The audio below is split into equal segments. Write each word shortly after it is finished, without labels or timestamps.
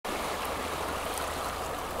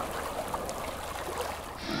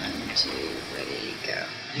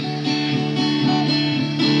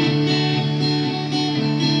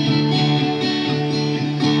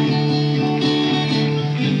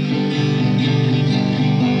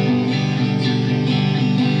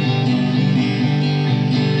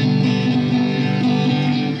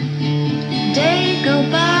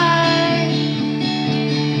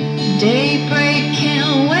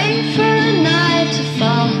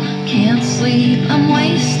sleep, I'm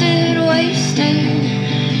wasted, wasted.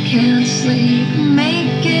 Can't sleep,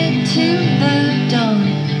 make it to the dawn.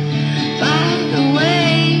 By the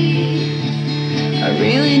way, I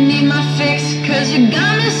really need my fix, 'cause you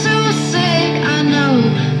got me so sick. I know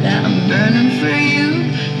that I'm burning for you,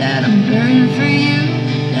 that I'm burning for you,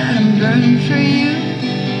 that I'm burning for you.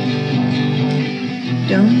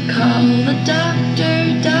 Don't call the doctor,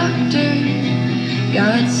 doctor.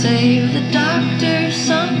 God save the doctor,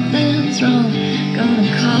 something's wrong. Gonna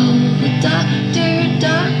call the doctor,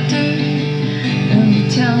 doctor. Gonna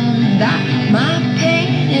tell him that my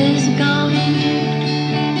pain is gone.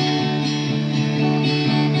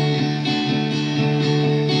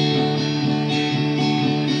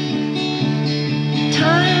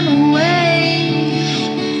 Time away,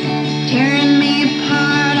 tearing me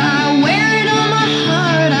apart. I wear it on my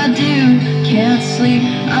heart, I do. Can't sleep,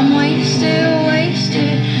 I'm wasted,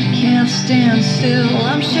 wasted. Can't stand still,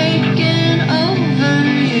 I'm shaking over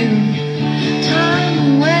you. Time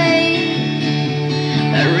away,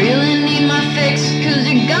 I really need my fix, 'cause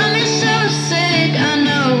you got me so sick. I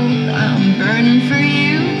know that I'm burning for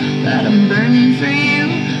you, that I'm burning for you,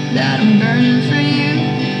 that I'm burning for you.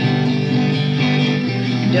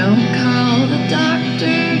 Don't call the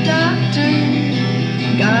doctor, doctor.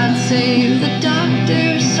 God save the doctor,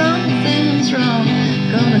 something's wrong.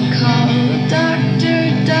 Gonna call the doctor,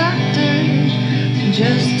 doctor.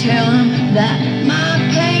 Just tell him that my